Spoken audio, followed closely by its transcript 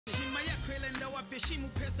wapeshimu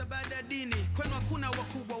pesa baada ya dini. Kwenu hakuna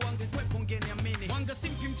wakubwa, wangekwepo ngeniamini. Wanga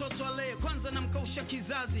simpi mtoto alee, kwanza namkausha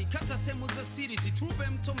kizazi. Kata sehemu za siri, zitupe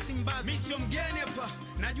mto Msimbazi. Mimi sio mgeni hapa,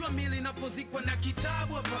 najua mili inapozikwa na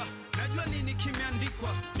kitabu hapa. Najua nini kimeandikwa,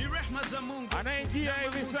 ni rehema za Mungu. Anaingia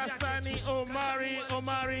hivi sasa ni Omary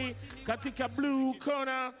Omary katika blue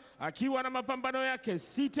corner akiwa na mapambano yake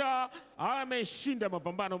 6. Ameshinda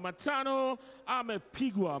mapambano 5,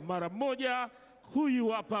 amepigwa mara 1. Huyu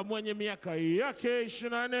hapa mwenye miaka yake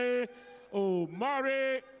 24,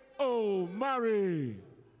 Omary Omary.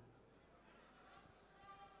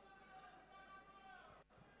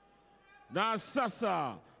 Na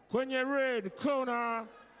sasa kwenye red corner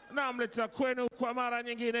namleta kwenu kwa mara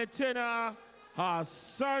nyingine tena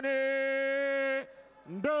Hassan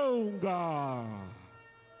Ndonga.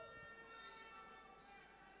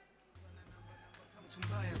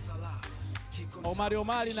 Omary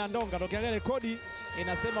Omary na Ndonga. Tukiangalia rekodi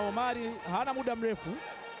inasema Omary hana muda mrefu,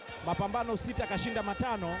 mapambano 6 kashinda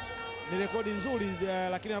 5. Ni rekodi nzuri,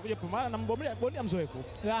 lakini anakuja kupambana na bondia mzoefu.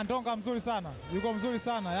 Ya Ndonga mzuri sana, yuko mzuri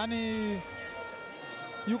sana, yani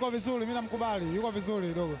yuko vizuri, mimi namkubali, yuko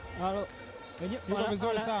vizuri dogo. Yuko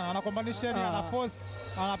vizuri sana, ana combination, ana force,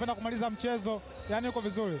 anapenda kumaliza mchezo, yani yuko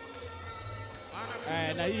vizuri.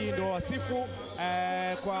 Na hii ndio wasifu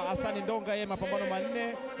kwa Hassan Ndonga, yeye mapambano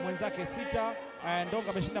 4, mwenzake 6.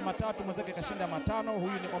 Ndonga ameshinda 3, mwenzake kashinda 5.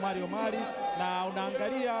 Huyu ni Omary Omary, na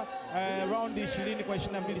unaangalia raundi 20 kwa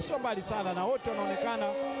 22, sio mbali sana, na wote wanaonekana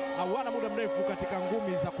hawana muda mrefu katika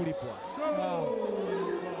ngumi za kulipwa.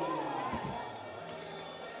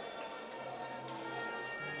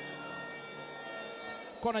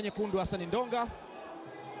 Kona nyekundu Hassan Ndonga,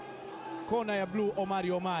 kona ya blue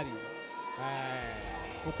Omary Omary.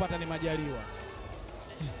 Kupata ni majaliwa.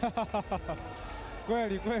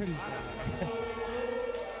 Kweli kweli.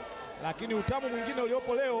 Lakini utamu mwingine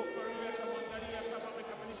uliopo leo,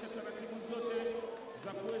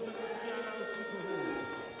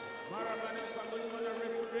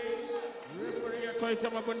 Tuita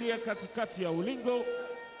mabondia katikati ya ulingo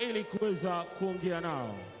ili kuweza kuongea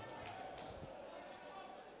nao.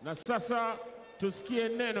 Na sasa tusikie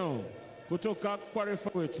neno kutoka kwa refa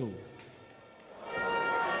wetu.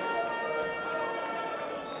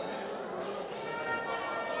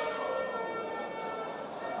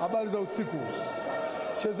 Habari za usiku.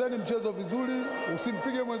 Chezeni mchezo vizuri,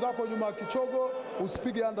 usimpige mwenzako nyuma ya kichogo,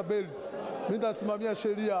 usipige underbelt. Mimi nitasimamia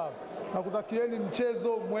sheria na kutakieni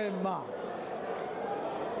mchezo mwema.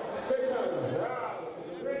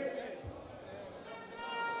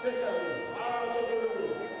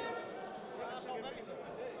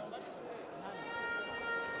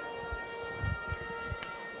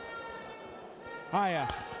 Haya,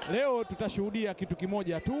 leo tutashuhudia kitu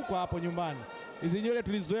kimoja tu kwa hapo nyumbani. Hizi nywele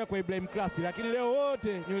tulizoea kwa Ibrahim Class, lakini leo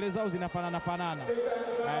wote nywele zao zinafanana.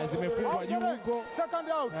 Zimefungwa juu huko.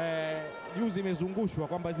 Juu zimezungushwa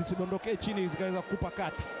kwamba zisidondokee chini zikaweza kukupa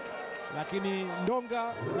kati. Lakini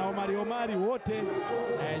Ndonga na Omary Omary wote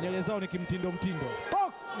nywele zao ni kimtindo.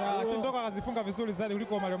 Ndonga kazifunga vizuri zaidi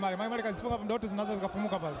kuliko Omary Omary. Omary kazifunga muda wote zinaweza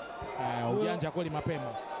zikafumuka pale. Ujanja kweli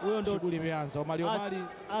mapema. Huyo ndo shughuli imeanza. Omary Omary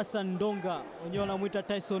Hassan Ndonga, wenyewe wanamuita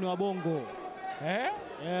Tyson wa Bongo.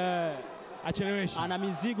 Acheleweshi. Ana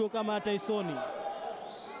mizigo kama Tyson.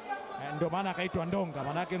 Ndio maana akaitwa Ndonga.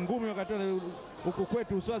 Maana yake ngumi wakati huko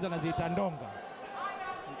kwetu Uswazi anaziita Ndonga.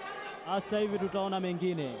 Sasa hivi tutaona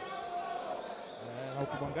mengine. Na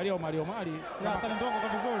ukimwangalia Omary Omary, Hassan Ndonga kwa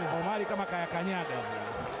vizuri. Omary kama kayakanyaga.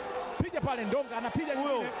 Piga pale Ndonga anapiga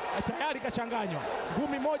nyingine, tayari kachanganywa.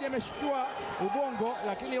 Ngumi moja imeshtua ubongo,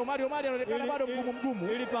 lakini Omary Omary anaonekana bado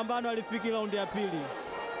mgumu. Ili pambano alifiki raundi ya pili.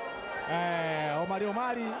 Omary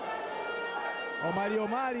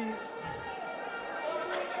Omary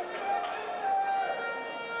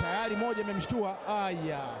tayari moja imemshtua.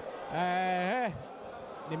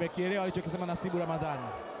 Nimekielewa alichokisema Nasibu Ramadhani.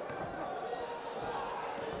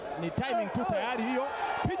 Ni timing tu tayari hiyo.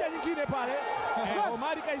 Piga nyingine pale.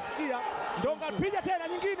 Omary kaisikia. Ndonga piga tena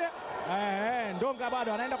nyingine. Ndonga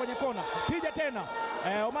bado anaenda kwenye kona. Piga tena.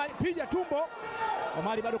 Omary piga tumbo.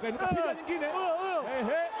 Omary bado kainuka, piga nyingine.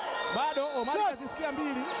 Bado Omary kazisikia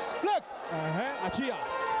 2. Achia.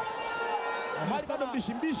 Omary bado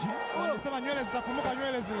mbishi. Wanasema nywele zitafumuka,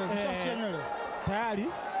 nywele zile zishakuchia nywele. Tayari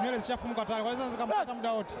nywele zishafumuka tayari, kwa hiyo zikamkata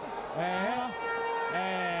muda wote.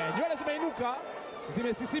 Nywele zimeinuka,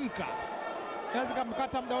 zimesisimka.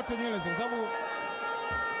 Zikamkata muda wote nywele zile, sababu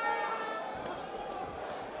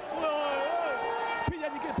piga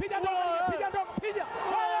nyingine, piga Ndonga.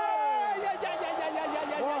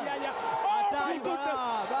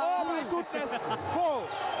 Oh my goodness. 4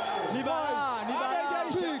 ni bala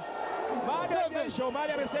 6 baada ya mwisho.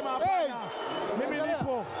 Omary amesema hapana, mimi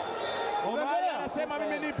nipo. Omary anasema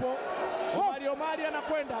mimi nipo. Omary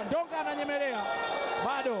anakwenda, Ndonga ananyemelea,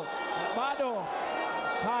 bado.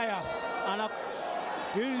 Haya,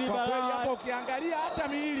 kwa kweli hapo ukiangalia hata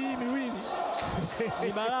miwili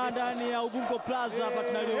ni balaa ndani ya Ubungo Plaza hapa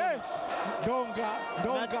tunaliona.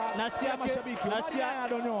 Ndonga nasikia mashabiki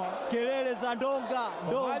anadonyoa kelele za Ndonga.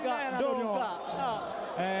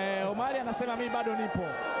 Omary anasema mimi bado nipo.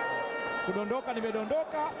 Kudondoka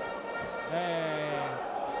nimedondoka.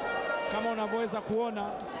 Kama unavyoweza kuona,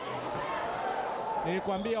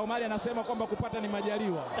 nilikwambia Omary anasema kwamba kupata ni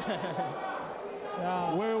majaliwa.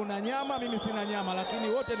 Wewe una nyama, mimi sina nyama, lakini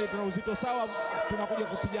wote ndio tuna uzito sawa, tunakuja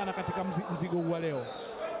kupigana katika mzigo huu wa leo.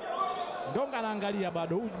 Ndonga anaangalia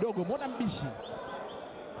bado, huyu dogo mbona mbishi.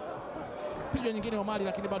 Piga nyingine Omary,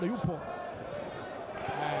 lakini bado yupo.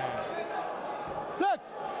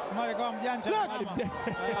 Omary kama mjanja,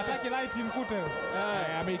 hataki light mkute.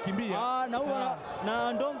 Ameikimbia.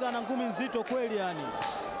 Na Ndonga ana ngumi nzito kweli yani.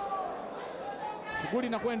 Shughuli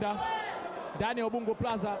inakwenda ndani ya Ubungo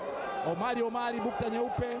Plaza. Omary bukta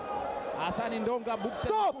nyeupe, Hassan Ndonga bukta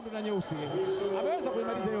nyekundu na nyeusi. Ameweza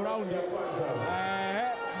kuimaliza hiyo raundi.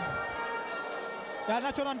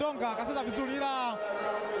 Anachona Ndonga akacheza vizuri, ila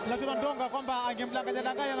anachona Ndonga kwamba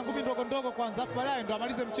angemdanganya na ngumi ndogo kwanza, afu baadaye ndo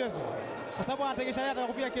amalize mchezo, kwa sababu anategesha yeye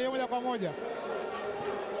atakakupiga KO moja kwa moja.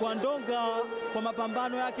 Kwa Ndonga, kwa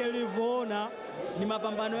mapambano yake nilivyoona, ni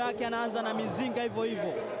mapambano yake anaanza na mizinga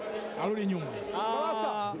hivyo, arudi nyuma.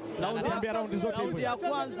 Anatembea raundi zote hivyo. Ya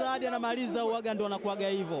kwanza hadi anamaliza uaga ndo anakuaga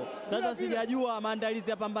hivyo. Sasa sijajua maandalizi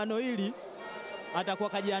ya pambano hili atakuwa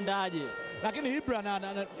kajiandaje. Lakini Ibra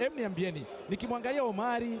niambieni, nikimwangalia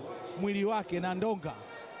Omary mwili wake na Ndonga,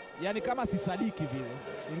 yani kama sisadiki vile.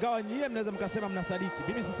 Ingawa nyie mnaweza mkasema mnasadiki.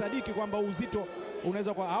 Mimi sisadiki kwamba uzito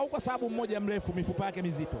unaweza au kwa sababu mmoja mrefu mifupa yake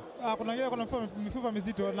mizito. Kuna ngine kuna mifupa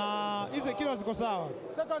mizito na hizo kilo ziko sawa.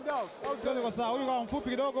 Kilo ziko sawa. Huyu kama mfupi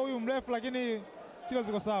kidogo, huyu mrefu, lakini kilo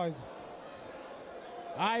ziko sawa hizo.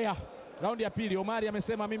 Haya, raundi ya pili. Omary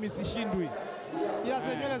amesema mimi sishindwi.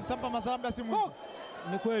 Sasa nywele zitampa masala muda si mwingi.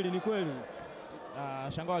 Ni kweli.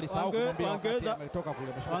 Shangao alisahau kumwambia wakati ametoka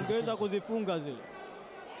kule. Wangeweza kuzifunga zile,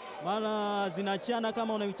 maana zinachana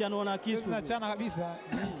kama unamchana na kisu. Zinachana kabisa.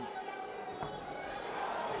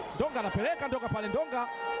 Ndonga anapeleka Ndonga pale. Ndonga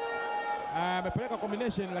amepeleka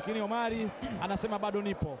combination, lakini Omary anasema bado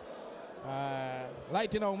nipo.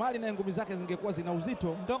 Light na Omary na ngumi zake zingekuwa zina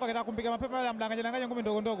uzito. Ndonga kitaka kumpiga mapema yale, amdanganya ngumi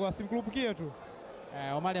ndogo asimkurupukie tu.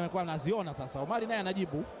 Omary amekuwa anaziona sasa. Omary naye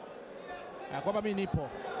anajibu kwamba mimi nipo.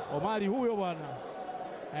 Omary huyo bwana.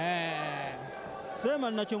 Sema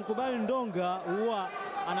ninachomkubali Ndonga huwa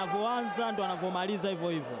anavyoanza ndo anavyomaliza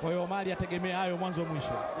hivyo. Kwa hiyo Omary ategemea hayo mwanzo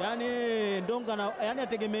mwisho. Yaani Ndonga yani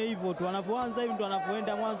ategemea hivyo tu, anavyoanza hivi ndo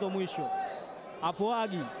anavyoenda mwanzo mwisho. Hapo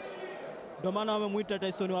agi. Ndio maana wamemuita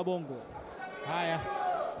Tyson wa Bongo. Haya,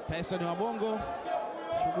 Tyson wa Bongo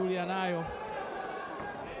shughuli anayo.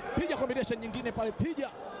 Piga combination nyingine pale, piga.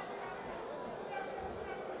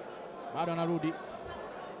 Bado anarudi.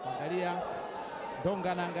 Angalia.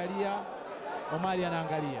 Ndonga anaangalia. Omary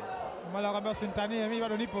anaangalia. Omary akamwambia usintanie, mimi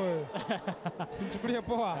bado nipo wewe. Usinichukulie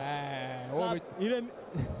poa. Ile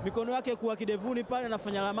mikono yake kuwa kidevuni pale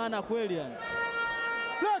anafanya lamana kweli yani.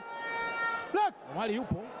 Black. Omary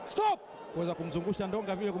yupo. Stop. Kuweza kumzungusha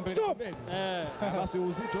Ndonga vile kumpeleka mbele. Basi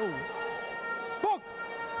uzito huu. Box.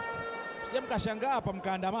 Mkashangaa hapa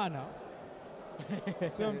mkaandamana.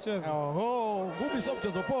 Sio mchezo. Ngumi sio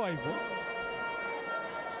mchezo poa hivyo.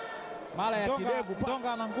 Mara ya kidevu.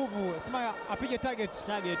 Ndonga ana nguvu. Sema apige target.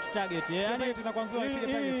 Yaani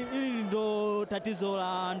hili ndo tatizo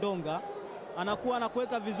la Ndonga. Anakuwa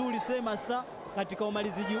anakuweka vizuri sema sa katika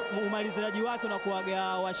umalizaji wake unakuaga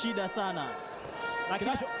wa shida sana.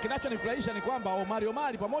 Kinachonifurahisha ni kwamba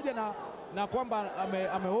Omary pamoja na kwamba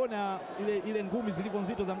ameona ile ngumi zilivyo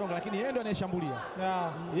nzito za Ndonga, lakini yeye ndo anayeshambulia.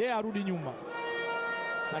 Yeye arudi nyuma.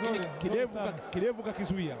 Lakini kidevu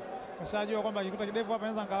kakizuia. Kashajua kwamba akikuta kidevu hapa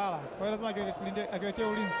anaweza ngalala. Kwa hiyo lazima akiwekea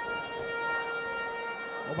ulinzi.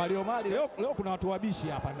 Omary leo kuna watu wabishi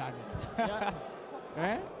hapa ndani.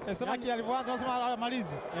 Sema alivyoanza anasema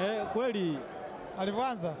amalizi. Kweli.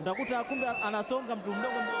 Alivyoanza ndakuta kumbe anasonga mtu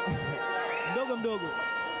mdogo.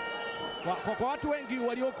 Kwa watu wengi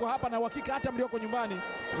walioko hapa na uhakika hata mlioko nyumbani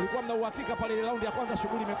ulikuwa mna uhakika pale ile raundi ya kwanza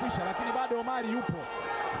shughuli imekwisha, lakini bado Omary yupo.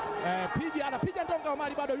 Anapiga Ndonga,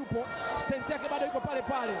 Omary bado yupo. Strength yake bado yuko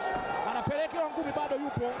pale. Anapelekewa ngumi bado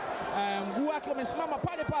yupo. Mguu wake umesimama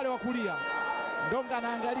pale wa kulia. Ndonga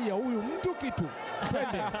anaangalia huyu mtu kitu.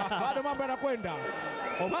 Twende. Bado mambo yanakwenda.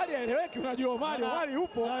 Omary haeleweki, unajua Omary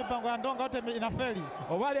yupo. Mipango ya Ndonga yote inafeli.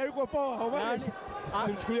 Omary hayuko poa.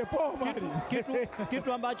 Simchukulie poa Omary.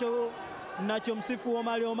 Kitu ambacho ninachomsifu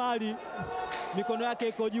Omary Omary, mikono yake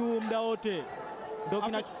iko juu muda wote. Ndio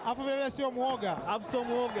Afu vile sio muoga.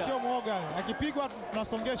 Sio muoga. Akipigwa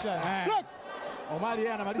tunasongesha. Omary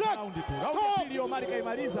yeye anamaliza raundi tu. Raundi ya pili Omary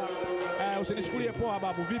kaimaliza. Usinichukulie poa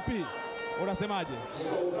babu, vipi? Unasemaje?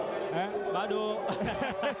 Bado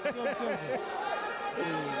sio mchezo.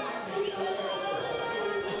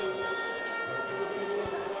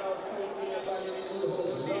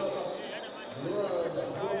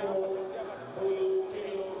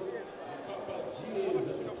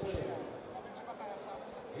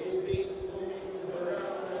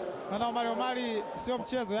 Omary sio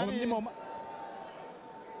mchezo, yani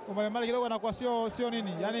Omary kidogo anakuwa sio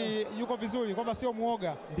nini, yani yuko vizuri kwamba sio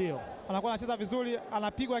muoga, ndio anakuwa anacheza vizuri,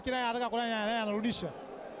 anapigwa kila anataka kulala naye anarudisha.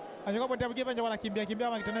 Angekuwa bondia mwingine nje anakimbia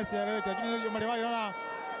ama kitenesi eleweke, lakini Omary naona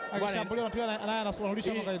akishambulia na naye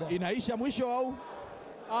anarudisha kwa kaida. Inaisha mwisho au?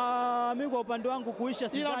 Mimi kwa upande wangu kuisha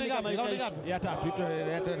sidhani kama itaisha. Ya tatu,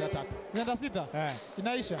 ya tatu. Nenda sita.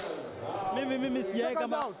 Inaisha. Mimi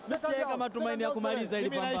sijaweka matumaini ya kumaliza ile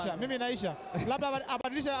pambano. Mimi inaisha. Labda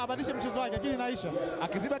abadilishe mchezo wake, lakini inaisha.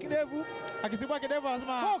 Akizibwa kidevu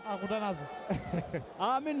lazima akutane nazo.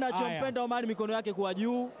 Mimi ninachompenda Omary mikono yake kuwa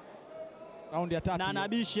juu. Raundi ya tatu. Na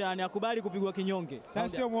anabisha ni akubali kupigwa kinyonge.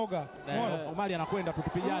 Sio muoga. Omary anakwenda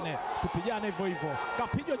tupigane hivyo hivyo.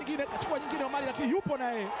 Kapigwa nyingine, kachukua nyingine Omary, lakini yupo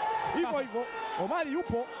na yeye. Hivyo. Omary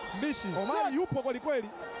yupo mbishi. Omary yupo kweli kweli.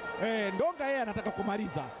 Ndonga yeye anataka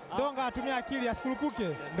kumaliza. Ndonga atumia akili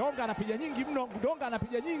asikurupuke. Ndonga anapiga nyingi mno.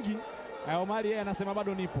 Omary yeye anasema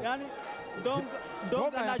bado nipo. Yaani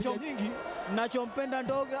Ndonga nyingi. Ninachompenda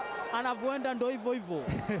Ndonga anavyoenda ndo hivyo.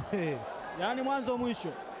 Yaani mwanzo mwisho.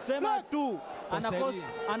 Sema tu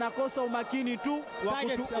anakosa umakini tu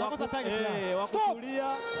wa kutulia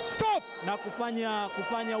na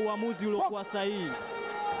kufanya uamuzi uliokuwa sahihi.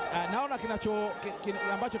 Naona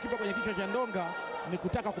ambacho kipo kwenye kichwa cha Ndonga ni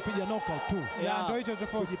kutaka kupiga knockout tu. Ndio hicho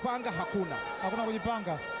tofauti. Kujipanga hakuna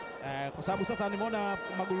kujipanga. Kwa sababu sasa nimeona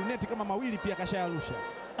maguruneti kama mawili pia kashayarusha.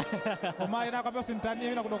 Omary anakuambia usinitanie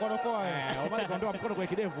mimi na kudokoa wewe. Omary kaondoa mkono kwa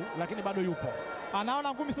kidevu lakini bado yupo.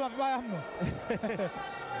 Anaona ngumi sema vibaya mno.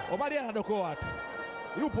 Omary anadokoa tu.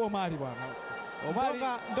 Yupo Omary bwana.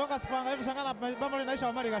 Ndonga sipanga yetu shangana bamba linaisha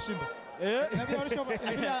Omary kashinda.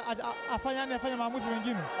 Inabidi afanye maamuzi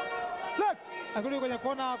mengine. Akirudi kwenye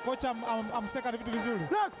kona kocha amseka vitu vizuri.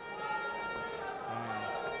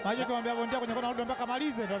 Maji kumwambia bondia kwenye kona rudi mpaka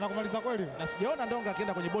malize ndio anakumaliza kweli. Na sijaona Ndonga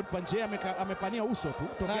akienda kwenye body punch, yeye amepania uso tu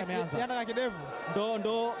tokea ameanza. Yana kidevu.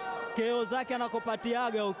 Ndo keo zake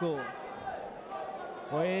anakopatiaga huko.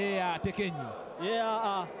 Tekenyi.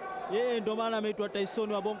 Yeye ndo maana ameitwa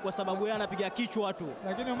Tyson wa Bongo kwa sababu yeye anapiga kichwa tu.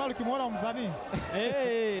 Lakini Omary ukimwona mzanii.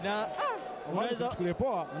 Na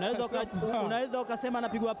unaweza ukasema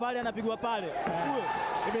anapigwa pale.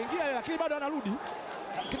 Imeingia lakini bado anarudi.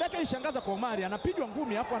 Kinachonishangaza kwa Omary anapigwa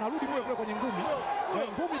ngumi afu anarudi kule kwenye ngumi.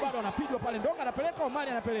 Ngumi bado anapigwa pale. Ndonga anapeleka,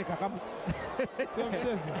 Omary anapeleka kama sio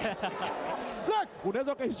mchezo.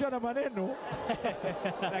 Unaweza ukaishia na maneno.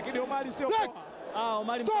 Lakini Omary sio poa.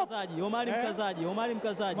 Omary mkazaji.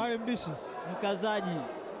 Omary mbishi. Mkazaji.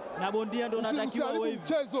 Na bondia ndo anatakiwa wewe hivi.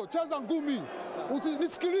 Mchezo, cheza ngumi.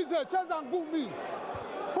 Usinisikilize, cheza ngumi.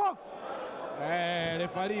 Box.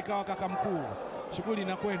 Refari kawa kaka mkuu. Shughuli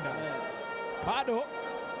inakwenda.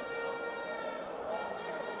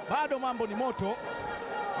 Bado mambo ni moto.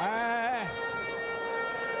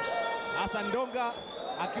 Hassan Ndonga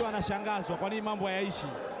akiwa anashangazwa kwa nini mambo hayaishi.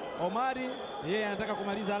 Omary yeye anataka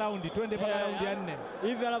kumaliza raundi, twende mpaka raundi ya 4.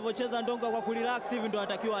 Hivi anavyocheza Ndonga kwa kurelax hivi ndo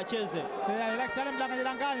anatakiwa acheze. Relax ale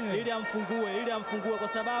mdanganye. Ili amfungue kwa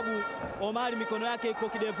sababu Omary mikono yake iko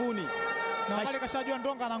kidevuni. Na Omary kashajua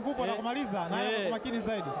Ndonga ana nguvu na kumaliza na yeye kwa makini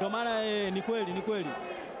zaidi. Ndio maana ni kweli.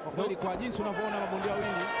 Kwa kweli kwa jinsi unavyoona mabondia wawili,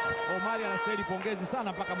 Omary anastahili pongezi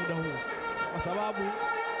sana mpaka muda huu. Kwa sababu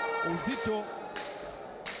uzito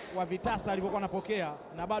wa VITASA alivyokuwa anapokea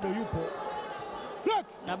na bado yupo.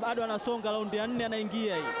 Na bado anasonga raundi ya 4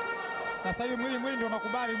 anaingia hii. Na sasa hivi mwili ndio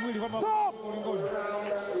unakubali mwili kwamba ulingoni.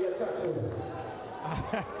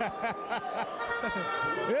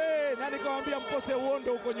 Nani kawaambia mkose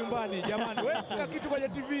uondo huko nyumbani jamani. Weka kitu kwenye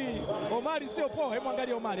TV. Omary sio poa, hebu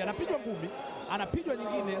angalia Omary anapigwa ngumi, anapigwa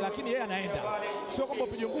nyingine lakini yeye anaenda. Sio kwamba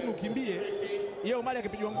upigwe ngumi ukimbie. Yeye Omary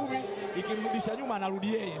akipigwa ngumi ikimrudisha nyuma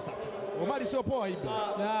anarudi yeye sasa. Omary sio poa hivi.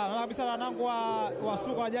 Naona kabisa wanangu wa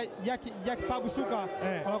Suka Jack Pabu Suka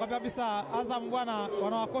wanakuambia kabisa Azam bwana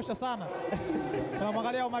wanawakosha sana.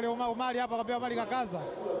 Wanamwangalia Omary hapa kabisa Omary kakaza.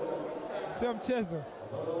 Sio mchezo.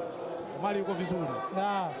 Omary yuko vizuri.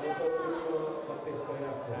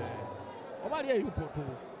 Omary yeye yupo tu.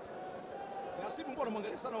 Nasibu, mbona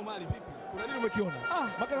mwangalia sana Omary vipi? Kuna nini umekiona?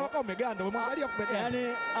 Makana wako umeganda, umemwangalia umeganda.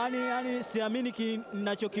 Yani siamini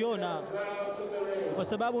ninachokiona. Kwa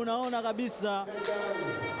sababu unaona kabisa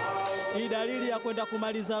hii dalili ya kwenda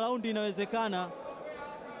kumaliza raundi inawezekana.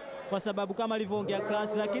 Kwa sababu kama alivyoongea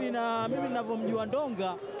klasi, lakini na mimi ninavyomjua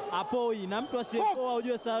Ndonga apoi, na mtu asiyepoa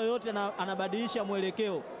ujue saa yoyote anabadilisha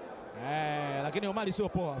mwelekeo. Lakini Omary sio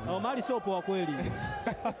poa. Omary sio poa kweli.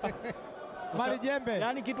 Omary jembe.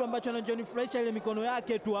 Yani kitu ambacho anachonifurahisha ile mikono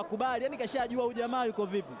yake tu akubali. Yani kashajua ujamaa yuko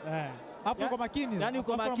vipi. Afu uko makini. Yani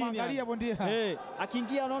uko makini. Angalia bondia.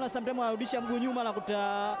 Akiingia unaona sometimes anarudisha mguu nyuma na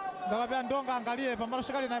Ndawambia Ndonga angalie pambano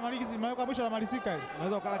shakali na malizi mayoko mwisho na malizika ile.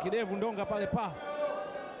 Unaweza ukala kidevu Ndonga pale pa.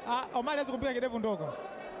 Omary hawezi kumpiga kidevu Ndonga.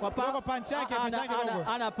 Kwa pako punch yake dogo.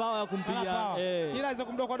 Ana power ya kumpiga. Ila aweza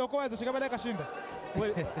kumdokoa dokoa hizo shika baadaye kashinda.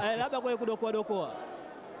 Labda kwa kudokoa dokoa.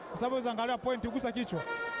 Kwa sababu unaangalia point ugusa kichwa.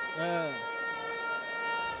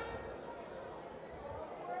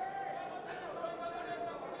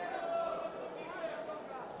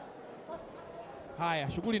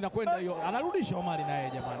 Haya, shughuli inakwenda hiyo. Anarudisha Omary naye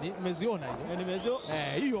jamani. Umeziona hiyo?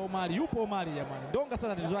 Nimeziona. Hiyo Omary, yupo Omary jamani. Ndonga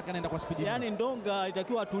sasa tatizo lake anaenda kwa spidi. Yani Ndonga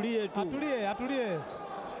alitakiwa atulie tu. Atulie.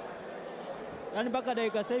 Yani mpaka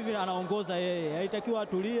dakika sasa hivi anaongoza yeye. Alitakiwa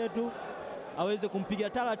atulie tu. Aweze kumpiga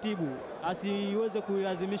taratibu, asiweze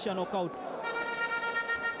kuilazimisha knockout.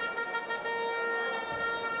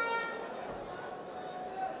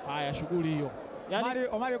 Haya, shughuli hiyo. Yani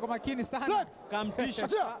Omary yuko makini sana. Kamtisha.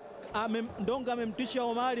 Ndonga amemtisha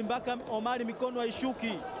Omary mpaka Omary mikono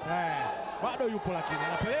haishuki. Bado yupo lakini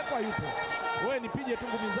anapelekwa yupo. Wewe nipige tu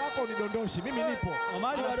ngumi zako unidondoshi. Mimi nipo.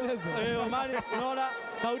 Omary Omary unaona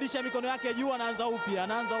kaudisha mikono yake juu, anaanza upya.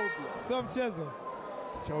 Sio mchezo.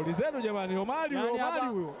 Shauri zenu jamani. Omary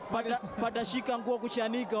huyo. Pata shika nguo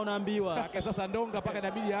kuchanika unaambiwa. Sasa Ndonga paka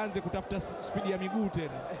inabidi aanze kutafuta spidi ya miguu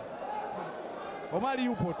tena. Omary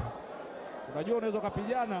yupo tu. Unajua unaweza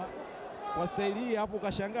kupigana kwa staili hii afu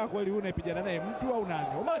ukashangaa kweli unapigana naye mtu au nani.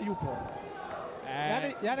 Omary yupo.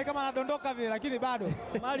 Yani kama anadondoka vile lakini bado.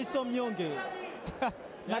 Omary sio mnyonge.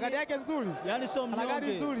 Na gari yake nzuri. Yani sio mnyonge. Na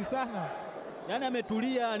gari nzuri sana. Yani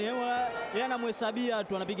ametulia, yeye anamhesabia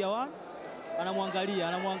tu, anapiga 1, anamwangalia.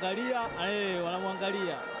 Wanamwangalia.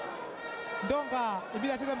 Ndonga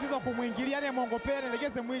ibidi acheze mchezo wa kumwingilia, yani muongopee,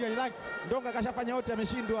 legeze mwili, relax. Ndonga kashafanya yote,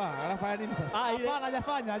 ameshindwa. Anafanya nini sasa? Hapana,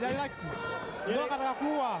 hajafanya, relax. Ndonga anataka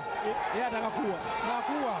kuua. Yeye anataka kuua.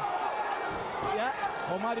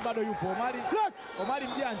 Omary bado yupo. Omary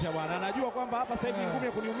mjanja bwana, anajua kwamba hapa sasa hivi ngumi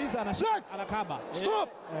ya kuniumiza anakaba.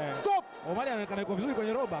 Stop. Omary anaonekana yuko vizuri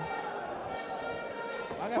kwenye roba.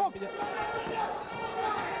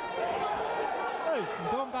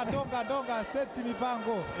 Ndonga seti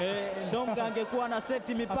mipango. Ndonga angekuwa na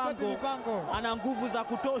seti mipango. Ana nguvu za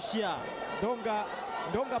kutosha.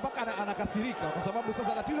 Ndonga mpaka anakasirika kwa sababu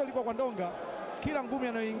sasa tatizo liko kwa Ndonga. Kila ngumi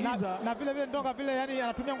anayoingiza na vile Ndonga vile yani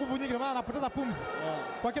anatumia nguvu nyingi, maana anapoteza pumzi.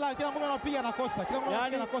 Kwa kila ngumi anapiga anakosa. Kila ngumi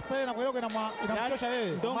anakosa yeye na kwa hiyo inamchosha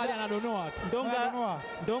yeye. Omary anadonoa tu.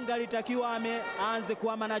 Ndonga alitakiwa aanze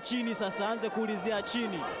kuama na chini sasa, aanze kuulizia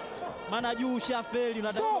chini. Maana juu ushafeli,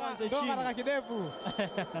 unatakiwa aanze chini. Ndonga anataka kidevu.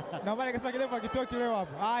 Na Omary akasema kidevu akitoki leo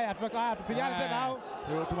hapo. Haya tupigane tena au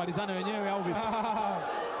tumalizane wenyewe au vipi?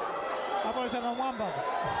 Hapo nishana mwamba.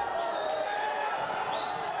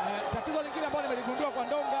 Tatizo lingine ambalo nimeligundua kwa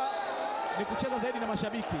Ndonga ni kucheza zaidi na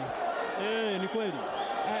mashabiki. Ni kweli.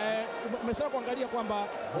 Umesema kuangalia kwamba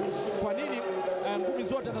kwa nini ngumi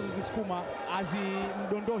zote anazozisukuma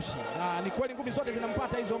hazimdondoshi, na ni kweli ngumi zote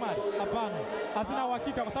zinampata hizo Omary? Hapana, hazina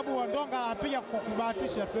uhakika kwa sababu Ndonga anapiga kwa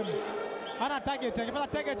kubahatisha tuseme. Hana target, angepata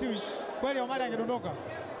target kweli Omary angedondoka.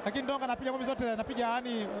 Lakini Ndonga anapiga ngumi zote, anapiga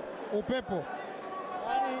yani upepo.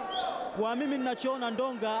 Yani kwa mimi ninachoona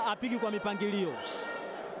Ndonga apigi kwa mipangilio.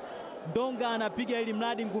 Ndonga anapiga ili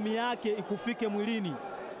mradi ngumi yake ikufike mwilini.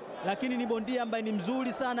 Lakini ni bondia ambaye ni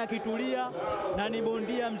mzuri sana akitulia, na ni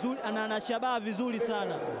bondia mzuri, anashabaha vizuri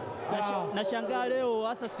sana. Nashangaa leo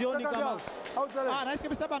hasa sioni kama nahisi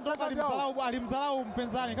kabisa hapa Ndonga alimdharau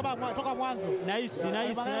mpinzani kama toka mwanzo. Nahisi.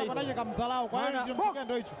 Kamdharau, kwa hiyo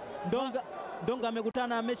ndio hicho. Ndonga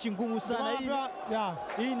amekutana na mechi ngumu sana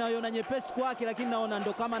hii naiona nyepesi kwake, lakini naona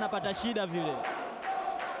ndo kama anapata shida vile.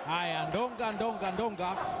 Haya,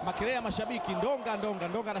 Ndonga makelele ya mashabiki.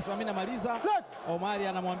 Ndonga anasema mimi namaliza. Omary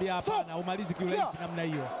anamwambia hapana, umalizi kiurahisi namna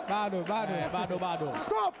hiyo. Bado.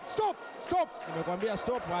 Stop. Nimekwambia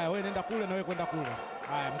stop. Haya, wewe nenda kule na wewe kwenda kule.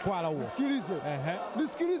 Haya, mkwala huo. Nisikilize.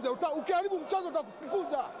 Nisikilize, ukiharibu mchezo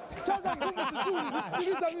utakufukuza. Cheza ngumu vizuri,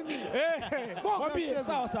 nisikilize mimi. Mwambie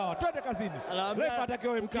sawa, twende kazini. Refa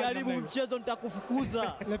atakiwe mkali. Ukiharibu mchezo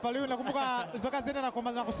nitakufukuza. Refa leo nakumbuka kutoka zenda na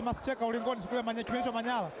kusema cheka ulingoni siku ile kipindi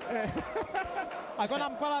Manyala. Akaona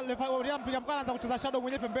mkwala refa mpiga mkwala anaanza kucheza shadow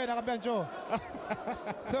mwenyewe pembeni akamwambia njoo.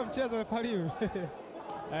 Sio mchezo refa leo.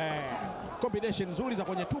 Combination nzuri za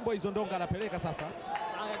kwenye tumbo hizo Ndonga anapeleka sasa.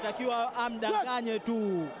 Anatakiwa amdanganye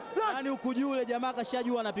tu. Yaani huku juu yule jamaa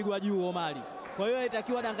kashajua anapigwa juu Omary. Kwa hiyo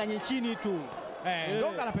inatakiwa danganye chini tu.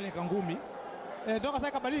 Ndonga anapeleka ngumi. Ndonga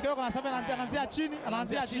sasa kabadilika leo kana sasa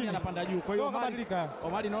anaanzia chini anapanda juu. Kwa hiyo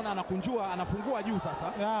Omary naona anakunjua, anafungua juu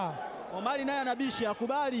sasa. Omary naye anabisha,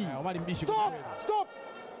 akubali. Omary mbishi. Stop.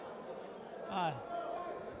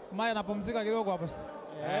 Omary anapumzika kidogo hapo.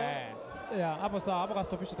 Hapo sawa, hapo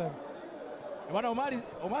kastopisha time. Bwana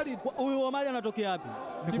Omary huyu Omary anatokea wapi?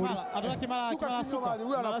 Atoka Kimara suka.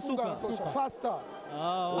 Huyu anafunga faster.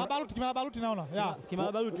 Kimara baruti naona.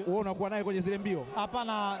 Kimara baruti. Wewe unakuwa naye kwenye zile mbio?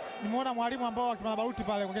 Hapana, nimeona mwalimu ambao wa Kimara baruti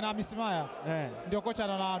pale kwa kina Amisimaya. Ndio kocha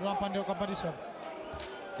anampandisha.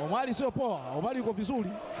 Omary sio poa, Omary yuko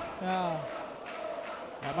vizuri.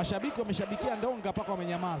 Mashabiki wameshabikia Ndonga mpaka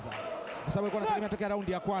wamenyamaza. Kwa sababu alikuwa anategemea tokea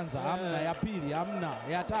raundi ya kwanza, hamna ya pili, hamna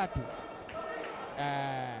ya tatu.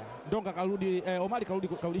 Ndonga karudi, Omary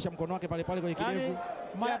karudisha mkono wake pale kwenye kidevu.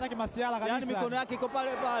 Omary hataki masiala kabisa. Yaani mikono yake iko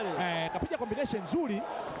pale. Kapiga combination nzuri.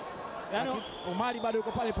 Yaani Omary bado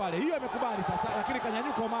yuko pale. Hiyo imekubali sasa, lakini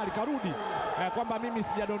kanyanyuka Omary karudi kwamba mimi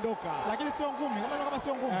sijadondoka. Lakini sio ngumi, kama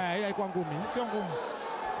sio ngumi. Hiyo haikuwa ngumi. Sio ngumi.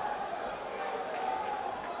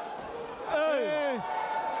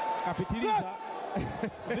 Kapitiliza.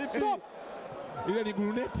 Stop. Ile ni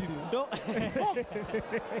guruneti ile.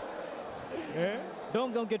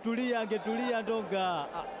 Ndonga angetulia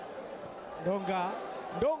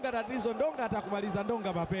Ndonga tatizo, Ndonga atakumaliza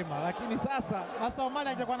Ndonga mapema, lakini sasa Omary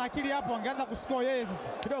angekuwa na akili hapo angeanza kuscore yeye sasa.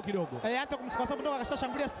 Kidogo. Aanza kumscore sababu Ndonga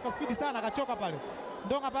kashashambulia kwa speed sana akachoka pale.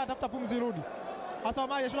 Ndonga pale atafuta pumzi irudi. Sasa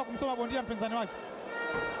Omary anashindwa kumsoma bondia mpinzani wake.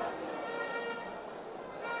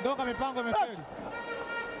 Ndonga mipango imefeli.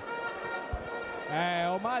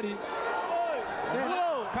 Omary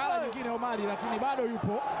kala nyingine Omary, lakini bado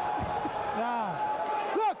yupo.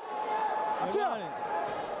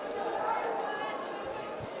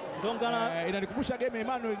 Ndonga inanikumbusha game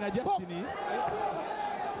Emmanuel na Justin.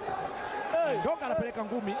 Ndonga anapeleka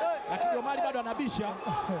ngumi, lakini Omary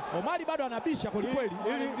bado anabisha kweli kweli.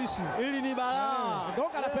 Hili ni balaa.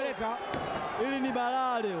 Ndonga anapeleka. Hili ni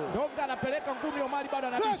balaa leo. Ndonga anapeleka ngumi, Omary bado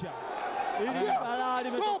anabisha. Hili ni balaa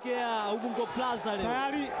limetokea Ubungo Plaza leo.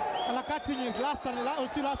 Tayari harakati lasta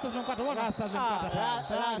zimemkata.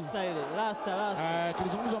 Lasta.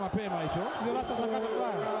 Tulizungumza mapema hicho. Ndio lasta zakata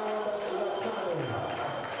kwa.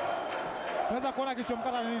 Unaweza kuona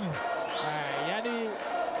kilichomkata nini? Yaani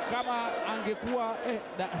kama angekuwa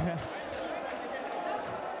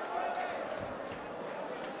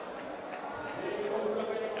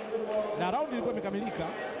na raundi ilikuwa imekamilika.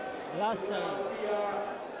 Lasta.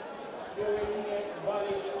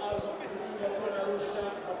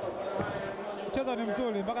 Mchezo ni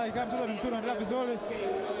mzuri mpaka mchezo ni mzuri, unaendelea vizuri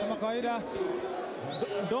kama kawaida.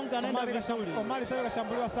 Ndonga anaenda vizuri. Omary sasa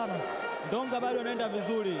kashambuliwa sana. Ndonga bado anaenda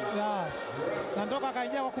vizuri. Na Ndonga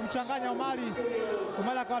akaingia kwa kumchanganya Omary.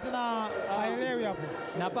 Omary akawa tena haelewi hapo.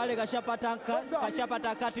 Na pale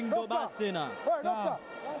kashapata cutting bobas tena.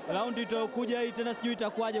 Raundi itakuja hii tena sijui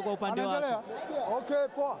itakuwaje kwa upande wake. Okay,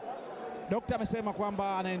 poa. Dokta amesema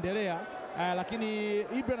kwamba anaendelea. Lakini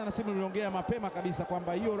Ibrahim anasema niliongea mapema kabisa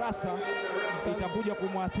kwamba hiyo rasta itakuja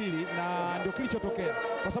kumwathiri, na ndio kilichotokea,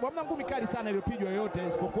 kwa sababu hamna ngumi kali sana iliyopigwa yoyote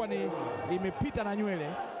isipokuwa ni imepita na nywele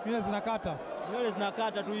zinakata.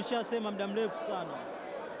 Tulishasema muda mrefu sana,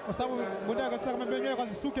 kwa sababu bondia akasema kama nywele kwa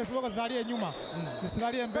zisuke sio zilalie nyuma,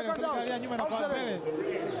 zisilalie mbele, zilalie nyuma na kwa mbele.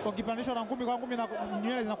 Kwa kipandisho na ngumi kwa ngumi na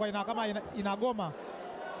nywele zinakuwa kama inagoma,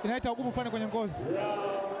 inaita ugumu fulani kwenye ngozi.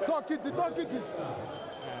 Toa kiti.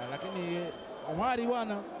 Lakini Omary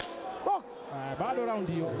bwana bado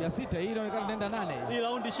raundi hiyo ya 6 hii inaonekana nenda 8. Hii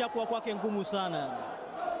raundi ishakuwa kwake ngumu sana.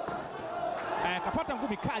 Kapata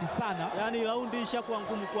ngumi kali sana. Yaani raundi ishakuwa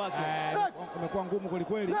ngumu kwake. Imekuwa ngumu kweli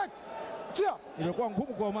kweli. Imekuwa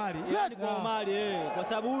ngumu kwa Omary. Yaani kwa Omary kwa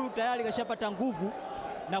sababu huyu tayari kashapata nguvu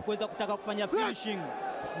na kuweza kutaka kufanya finishing.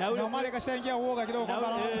 Na yule Omary kashaingia uoga kidogo kwamba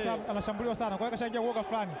anashambuliwa sana. Kwa hiyo kashaingia uoga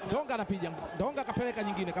fulani. Ndonga anapiga. Ndonga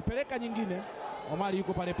kapeleka nyingine. Omary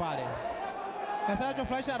yuko pale. Na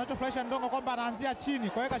sasa anachofurahisha Ndonga kwamba anaanzia chini.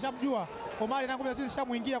 Kwa hiyo kashamjua Omary na ngumi ya chini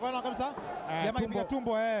shamwingia, kwa hiyo kabisa jamaa kipiga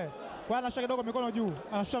tumbo Kwa hiyo anashusha kidogo mikono juu,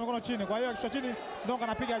 anashusha mikono chini. Kwa hiyo akishusha chini Ndonga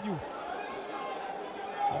anapiga juu.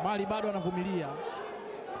 Omary bado anavumilia.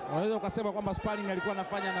 Unaweza ukasema kwamba sparring alikuwa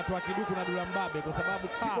anafanya anatoa kiduku na dula mbabe kwa sababu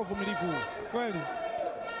siko vumilivu kweli.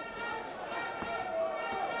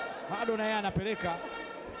 Bado na yeye anapeleka.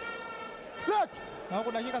 Na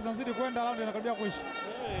huko dakika zinazidi kwenda, raundi inakaribia kuisha.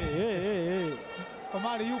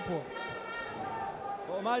 Omary yupo.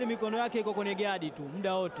 Omary mikono yake iko kwenye gadi tu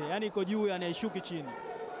muda wote, yani iko juu anaishuki chini.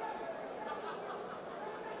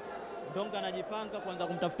 Ndonga anajipanga kwanza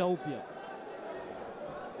kumtafuta upya.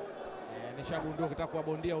 Nishagundua ukitaka kuwa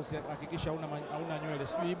bondia usihakikisha hauna nywele.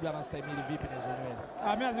 Sijui Ibra anastahimili vipi na hizo nywele.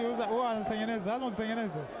 Mimi aziuza huwa anazitengeneza, lazima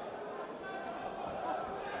uzitengeneze.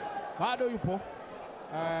 Bado yupo.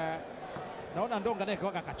 Naona Ndonga naye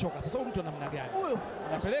kawaka kachoka. Sasa huyu mtu namna gani?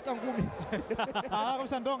 Anapeleka ngumi.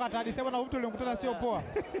 Kabisa Ndonga atadisema na mtu aliyemkutana sio poa.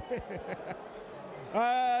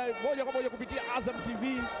 Moja kwa moja kupitia Azam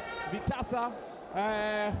TV VITASA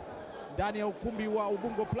ndani ya ukumbi wa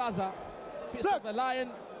Ubungo Plaza. VITASA VYA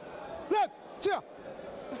LIONS. Cheer.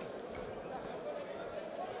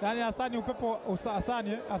 Yani Hasani upepo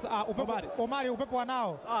Hasani upepo Omary upepo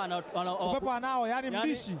wanao. Upepo wanao yani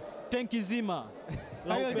mbishi. Tenki zima.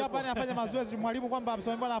 Lakini hapa anafanya mazoezi mwalimu kwamba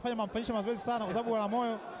msimamizi anafanyisha mazoezi sana kwa sababu ana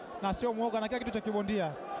moyo na sio muoga na kila kitu cha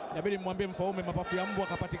kibondia. Inabidi mwambie Mfaume mapafu ya mbwa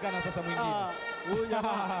akapatikana sasa mwingine. Huyu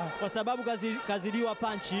jamaa kwa sababu kazidiwa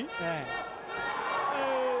panchi.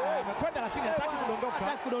 Amekwenda lakini hataki kudondoka.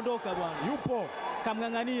 Hataki kudondoka bwana. Yupo.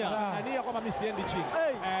 Kamng'ang'ania kwamba mimi siendi chini.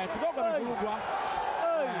 Kidogo amevurugwa.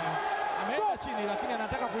 Ameenda chini lakini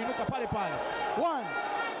anataka kuinuka pale pale. 1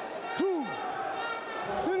 2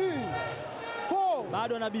 3 4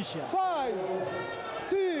 bado anabisha. 5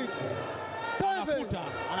 6 7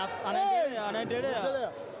 anaendelea.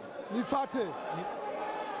 Nifuate.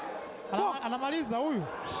 Anamaliza huyu.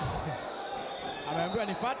 Ameambiwa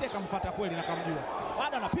nifuate, kamfuata kweli na kamjua.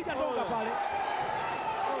 Bado anapiga Ndonga pale.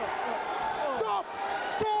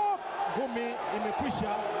 Stop! Ngumi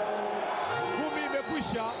imekwisha.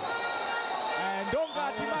 Ndonga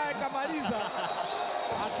hatimaye kamaliza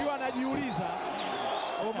akiwa anajiuliza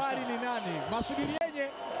Omary ni nani? Masudi yenye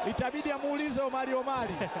itabidi amuulize Omary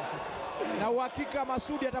Omary. Na uhakika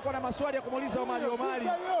Masudi atakuwa na maswali ya kumuuliza Omary.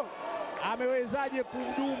 Amewezaje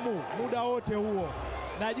kudumu muda wote huo?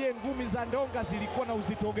 Na je, ngumi za Ndonga zilikuwa na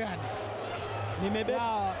uzito gani?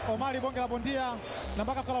 Nimebeba Omary bonge la bondia na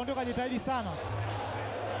mpaka kala ondoka kajitahidi sana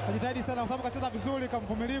kwa sababu kacheza vizuri,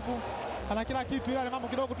 kamvumilivu, ana kila kitu, ile mambo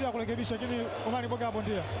kidogo tu ya kurekebisha, lakini Omary bonge la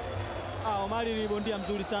bondia. Omary ni bondia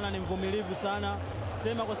mzuri sana, ni mvumilivu sana.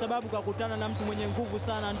 Sema kwa sababu kakutana na mtu mwenye nguvu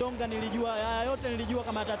sana. Ndonga nilijua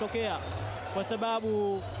kama atatokea kwa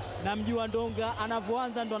sababu namjua Ndonga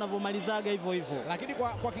anavyoanza ndo anavyomalizaga hivyo. Lakini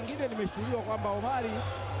kwa kingine nimeshtuliwa kwamba Omary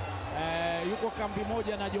yuko kambi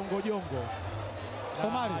moja na Jongo.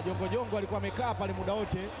 Omary Jongo alikuwa amekaa pale muda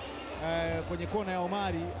wote kwenye kona ya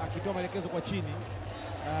Omary akitoa maelekezo kwa chini.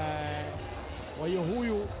 Kwa hiyo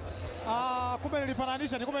huyu kumbe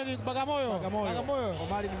nilifananisha ni Bagamoyo.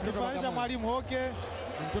 Omary ni mtoto wa Bagamoyo. Mwalimu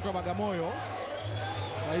Ni mtoto wa Bagamoyo.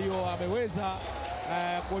 Kwa hiyo ameweza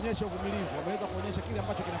kuonyesha uvumilivu, ameweza kuonyesha kile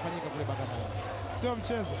ambacho kinafanyika kule Bagamoyo. Sio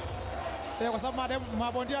mchezo. Kwa sababu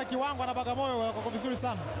mabondia kiwango na Bagamoyo wako vizuri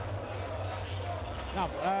sana. Naam,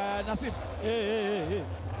 Nasib.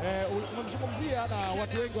 Umemzungumzia na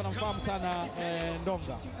watu wengi wanamfahamu sana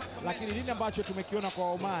Ndonga. Lakini nini ambacho tumekiona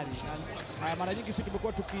kwa Omary? Mara nyingi sisi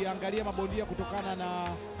tumekuwa tukiangalia mabondia kutokana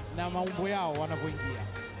na maumbo yao wanavyoingia.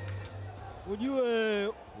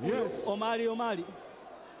 Ujue Omary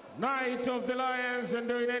Night of the Lions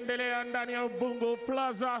ndio inaendelea ndani ya Ubungo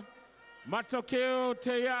Plaza. Matokeo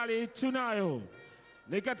tayari tunayo.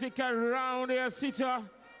 Ni katika raundi ya 6,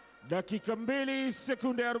 dakika 2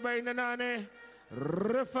 sekunde 48.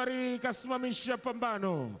 Referee kasimamisha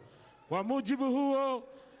pambano. Kwa mujibu huo,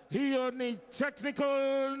 hiyo ni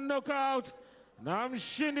technical knockout na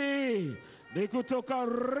mshindi ni kutoka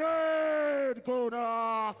red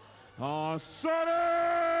corner Hassan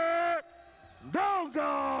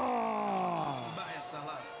Ndonga. Mbaya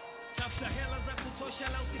salama. Tafuta hela za kutosha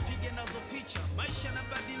la usipige nazo picha. Maisha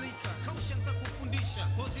yanabadilika. Kausha nitakufundisha.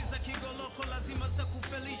 Pozi za kigoloko lazima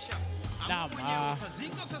zitakufelisha. Naam,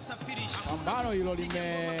 pambano hilo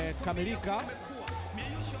limekamilika.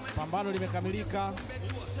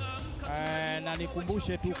 Na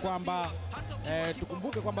nikumbushe tu kwamba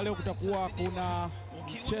tukumbuke kwamba leo kutakuwa kuna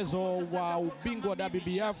mchezo wa ubingwa wa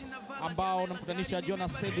WBF ambao unamkutanisha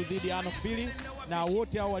Jonas Sedu dhidi ya Anofili, na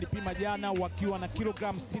wote hao walipima jana wakiwa na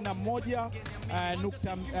kilogramu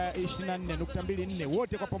 61.24.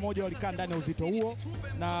 Wote kwa pamoja walikaa ndani ya uzito huo,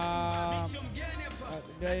 na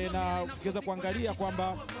ukiweza kuangalia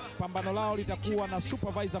kwamba pambano lao litakuwa na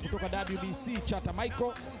supervisor kutoka WBC Chata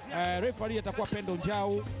Michael. Referee atakuwa Pendo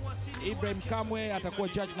Njau. Ibrahim Kamwe atakuwa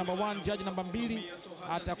judge number 1, judge number 2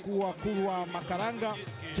 atakuwa Kulwa Makaranga,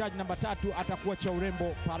 judge number 3 atakuwa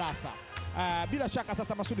Chaurembo Parasa. Bila shaka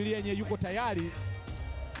sasa Masudi yenye yuko tayari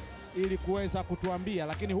ili kuweza kutuambia,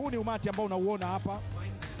 lakini huu ni umati ambao unauona hapa.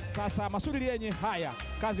 Sasa Masudi yenye, haya,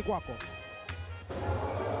 kazi kwako.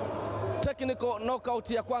 Technical knockout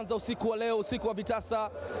ya kwanza usiku wa leo, usiku wa Vitasa,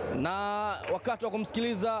 na wakati wa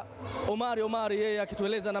kumsikiliza Omary Omary, yeye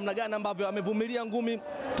akitueleza namna gani ambavyo amevumilia ngumi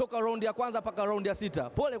toka raundi ya kwanza mpaka raundi ya 6.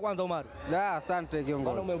 Pole kwanza Omary. Asante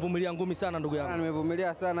kiongozi. Umevumilia ngumi sana ndugu yangu.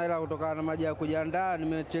 Nimevumilia sana, ila kutokana na maji ya kujiandaa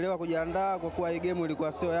nimechelewa kujiandaa kwa kuwa hii game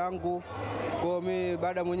ilikuwa sio yangu. Kwa mimi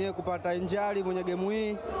baada mwenyewe kupata injury mwenye game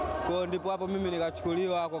hii, kwa ndipo hapo mimi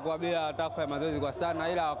nikachukuliwa kwa kuwa bila kufanya mazoezi kwa sana,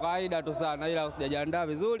 ila kawaida tu sana, ila sijajiandaa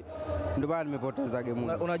vizuri, ndio maana nimepoteza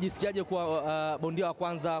game. Unajisikiaje kwa bondia wa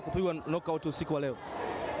kwanza kupigwa knockout usiku wa leo?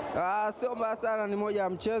 Sio mbaya sana, ni moja ya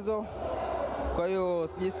mchezo. Kwa hiyo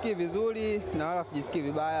sijisikii vizuri na wala sijisikii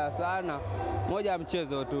vibaya sana. Moja ya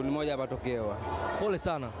mchezo tu, ni moja ya matokeo. Pole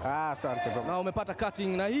sana. Asante baba. Na umepata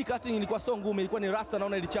cutting, na hii cutting ilikuwa sio ngumu, ilikuwa ni rasta,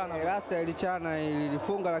 naona ilichana. Rasta ilichana,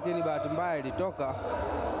 ilifunga, lakini bahati mbaya ilitoka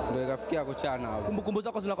ndio ikafikia kuchana. Kumbukumbu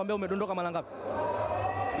zako zinakwambia umedondoka mara ngapi?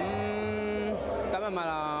 Kama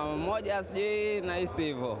mara moja sijui, na hisi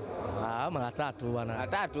hivyo. Mara 3 bwana.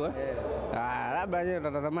 Mara 3 labda nyewe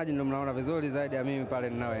watazamaji ndio mnaona vizuri zaidi ya mimi pale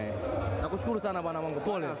ninawe. Nakushukuru sana bwana Mungu,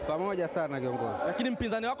 pole. Pamoja sana kiongozi. Lakini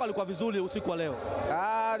mpinzani wako alikuwa vizuri usiku wa leo?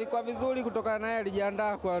 Alikuwa vizuri kutokana naye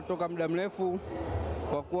alijiandaa kwa toka muda mrefu,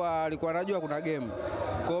 kwa kuwa alikuwa anajua kuna game.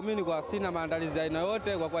 Kwa hiyo mimi nilikuwa sina maandalizi aina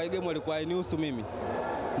yote, kwa kuwa game ilikuwa hainihusu mimi.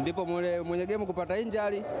 Ndipo mwenye game kupata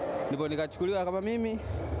injury, ndipo nikachukuliwa kama mimi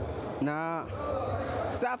na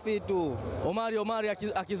safi tu. Omary Omary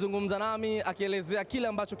akizungumza nami akielezea kile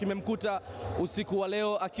ambacho kimemkuta usiku wa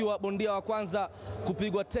leo, akiwa bondia wa kwanza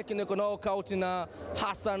kupigwa technical knockout na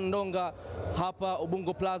Hassan Ndonga hapa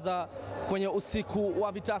Ubungo Plaza kwenye usiku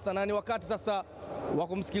wa Vitasa. Na ni wakati sasa wa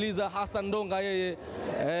kumsikiliza Hassan Ndonga, yeye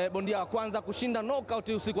bondia wa kwanza kushinda knockout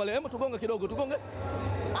usiku wa leo. Hebu tugonge kidogo, tugonge.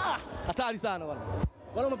 Hatari sana bwana.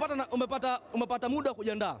 Bwana, umepata muda wa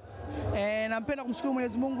kujiandaa. Nampenda kumshukuru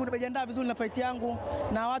Mwenyezi Mungu, nimejiandaa vizuri na fight yangu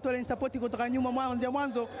na watu walinisupport kutoka nyuma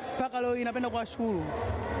mwanzo mpaka leo hii, napenda kuwashukuru.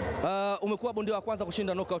 Umekuwa bondia wa kwanza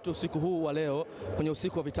kushinda knockout usiku huu wa leo kwenye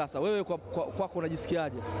usiku wa Vitasa. Wewe kwako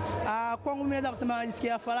unajisikiaje? Kwangu mimi naweza kusema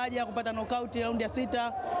najisikia faraja kupata knockout raundi ya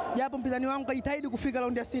 6. Japo mpinzani wangu kajitahidi kufika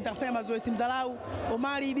raundi ya 6, akafanya mazoezi, mzalau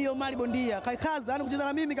Omary bondia. Kaikaza, kucheza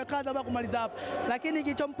na mimi kakaza mpaka kumaliza hapa. Lakini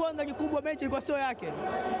kilichomponza kikubwa, mechi ilikuwa sio yake.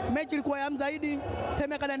 Mechi ilikuwa ya Hamzaidi,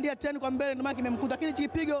 sema kadandia tena kwa mbele, ndio maana kimemkuta. Lakini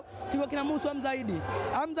kipigo kilikuwa kinamhusu Hamzaidi.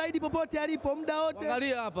 Hamzaidi popote alipo muda wote.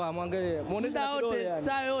 Angalia hapa, muangalie. Muoneshe kidole yani.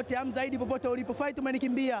 Saa yote Hamzaidi popote ulipo, fight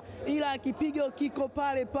umenikimbia, ila kipigo kiko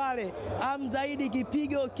pale pale. Hamzaidi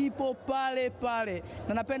kipigo kipo pale pale.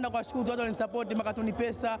 Na napenda kuwashukuru watu walinisupport, makatuni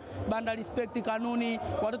pesa, banda respect, kanuni,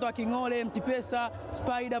 watoto wa Kingole, Mtipesa,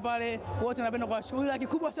 Spider pale, wote napenda kuwashukuru. Ila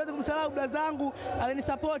kikubwa siwezi kumsahau bla zangu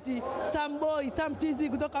alinisupport, Sam Boy, Sam Tizi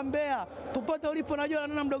kutoka Mbeya. Popote ulipo, najua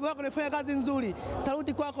naona mdogo wako anafanya kazi nzuri.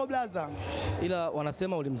 Saluti kwako blaza. Ila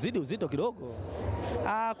wanasema ulimzidi uzito kidogo.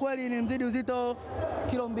 Kweli nilimzidi uzito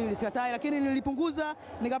kilo 2, sikatai, lakini nilipunguza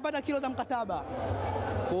nikapata kilo za mkataba.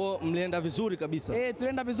 Kwa mlienda vizuri kabisa.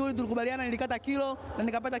 Tulienda vizuri, tulikubaliana, nilikata kilo na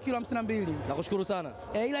nikapata kilo 52. Nakushukuru sana.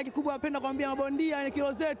 Ila kikubwa napenda kuambia mabondia ni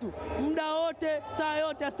kilo zetu. Muda wote, saa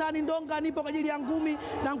yote, Hassan Ndonga nipo kwa ajili ya ngumi,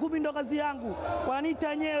 na ngumi ndo kazi yangu. Wananiita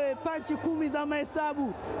wenyewe panchi 10 za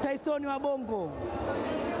mahesabu, Tyson wa Bongo.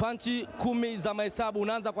 Panchi 10 za mahesabu,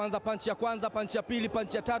 unaanza kwanza panchi ya kwanza, panchi ya pili,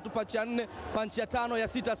 panchi ya 3, panchi ya 4, panchi ya 5, ya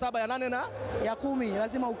 6, 7, ya 8 na ya 10,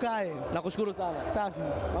 lazima ukae. Nakushukuru sana. Safi.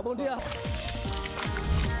 Mabondia